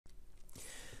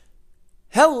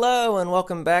Hello and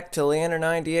welcome back to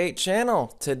Leander98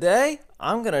 channel. Today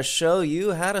I'm going to show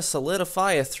you how to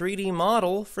solidify a 3D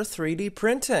model for 3D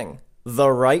printing the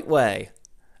right way.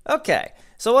 Okay,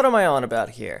 so what am I on about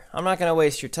here? I'm not going to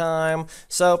waste your time.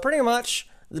 So pretty much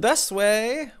the best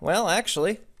way, well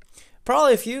actually,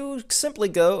 probably if you simply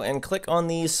go and click on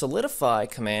the Solidify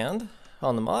command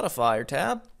on the modifier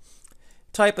tab,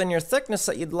 type in your thickness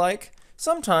that you'd like.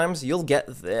 Sometimes you'll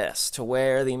get this, to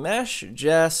where the mesh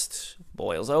just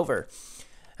boils over.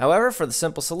 However, for the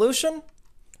simple solution,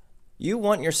 you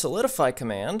want your Solidify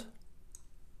command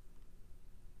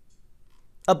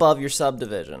above your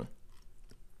subdivision.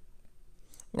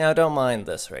 Now, don't mind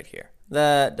this right here.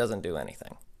 That doesn't do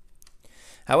anything.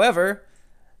 However,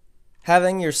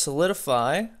 having your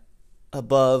Solidify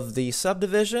above the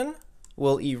subdivision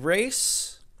will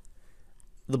erase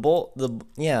the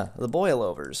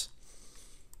boilovers.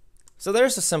 So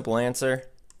there's a simple answer.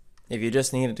 If you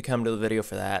just needed to come to the video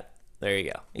for that, there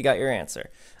you go. You got your answer.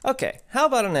 Okay, how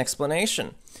about an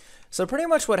explanation? So pretty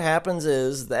much what happens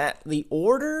is that the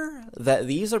order that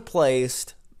these are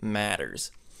placed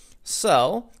matters.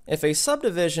 So if a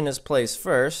subdivision is placed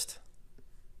first,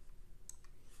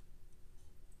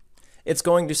 it's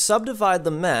going to subdivide the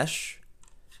mesh,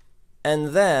 and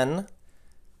then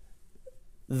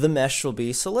the mesh will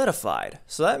be solidified.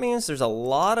 So that means there's a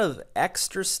lot of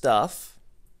extra stuff.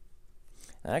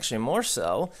 Actually, more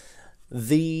so,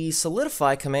 the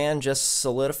Solidify command just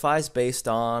solidifies based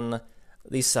on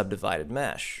the subdivided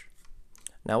mesh.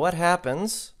 Now what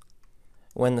happens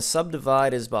when the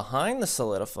subdivide is behind the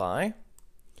Solidify?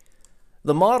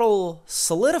 The model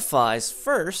solidifies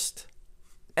first,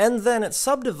 and then it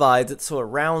subdivides it so it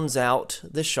rounds out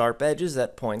the sharp edges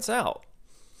that points out.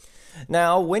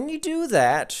 Now, when you do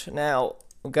that, now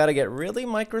we've got to get really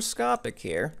microscopic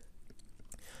here,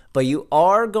 but you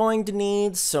are going to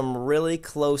need some really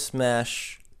close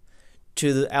mesh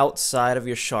to the outside of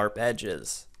your sharp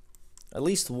edges. At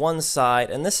least one side,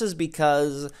 and this is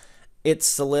because it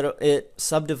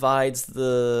subdivides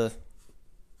the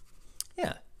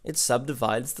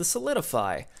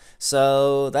Solidify.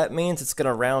 So that means it's going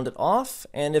to round it off,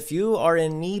 and if you are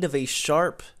in need of a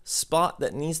sharp spot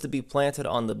that needs to be planted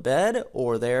on the bed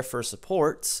or there for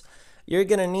supports, you're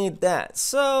going to need that.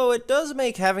 So it does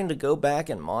make having to go back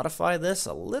and modify this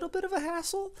a little bit of a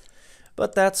hassle,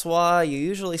 but that's why you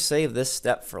usually save this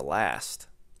step for last.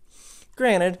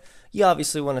 Granted, you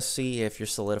obviously want to see if your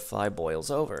Solidify boils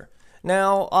over.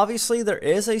 Now, obviously, there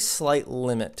is a slight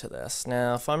limit to this.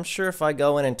 Now, if I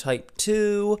go in and type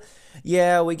 2,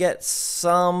 yeah, we get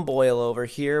some boil over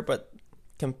here, but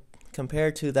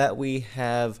compared to that, we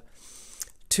have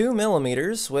 2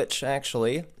 millimeters, which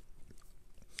actually,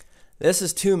 this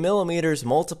is 2 millimeters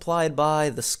multiplied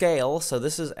by the scale, so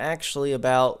this is actually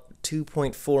about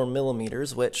 2.4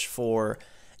 millimeters, which for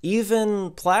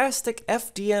even plastic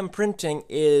FDM printing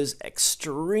is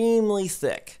extremely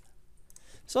thick.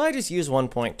 So I just use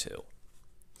 1.2.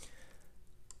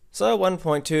 So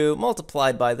 1.2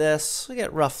 multiplied by this, we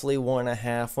get roughly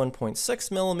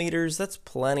 1.6 millimeters. That's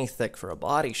plenty thick for a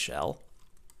body shell.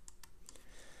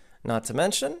 Not to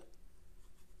mention,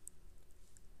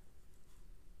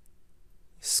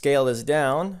 scale this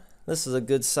down. This is a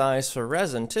good size for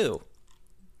resin too.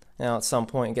 Now at some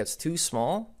point it gets too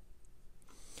small,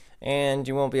 and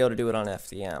you won't be able to do it on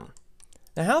FDM.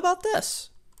 Now how about this?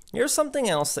 Here's something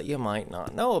else that you might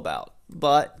not know about,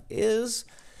 but is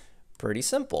pretty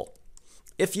simple.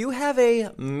 If you have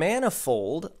a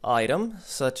manifold item,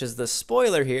 such as the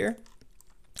spoiler here,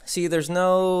 see there's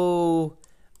no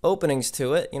openings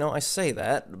to it. You know, I say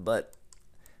that, but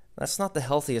that's not the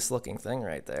healthiest looking thing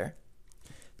right there.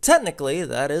 Technically,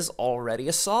 that is already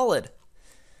a solid.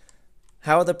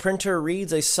 How the printer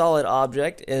reads a solid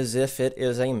object is if it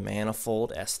is a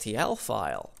manifold STL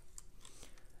file.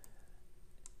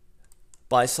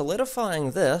 By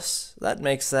solidifying this, that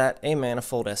makes that a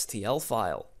manifold STL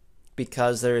file,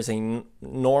 because there is a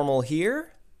normal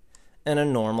here and a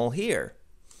normal here.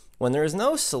 When there is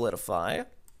no solidify,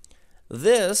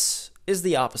 this is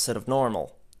the opposite of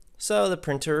normal. So the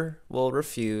printer will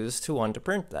refuse to want to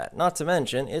print that. Not to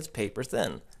mention, it's paper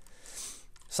thin.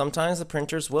 Sometimes the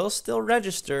printers will still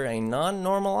register a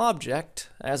non-normal object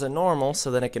as a normal so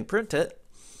that it can print it,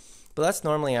 but that's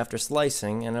normally after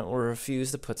slicing, and it will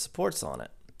refuse to put supports on it.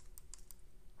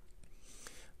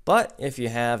 But if you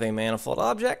have a manifold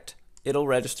object, it'll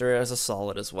register as a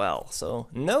solid as well. So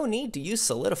no need to use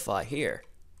Solidify here,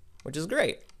 which is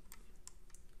great.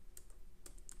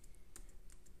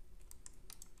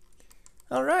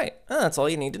 Alright, that's all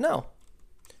you need to know.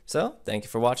 So thank you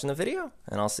for watching the video,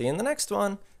 and I'll see you in the next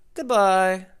one.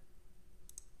 Goodbye!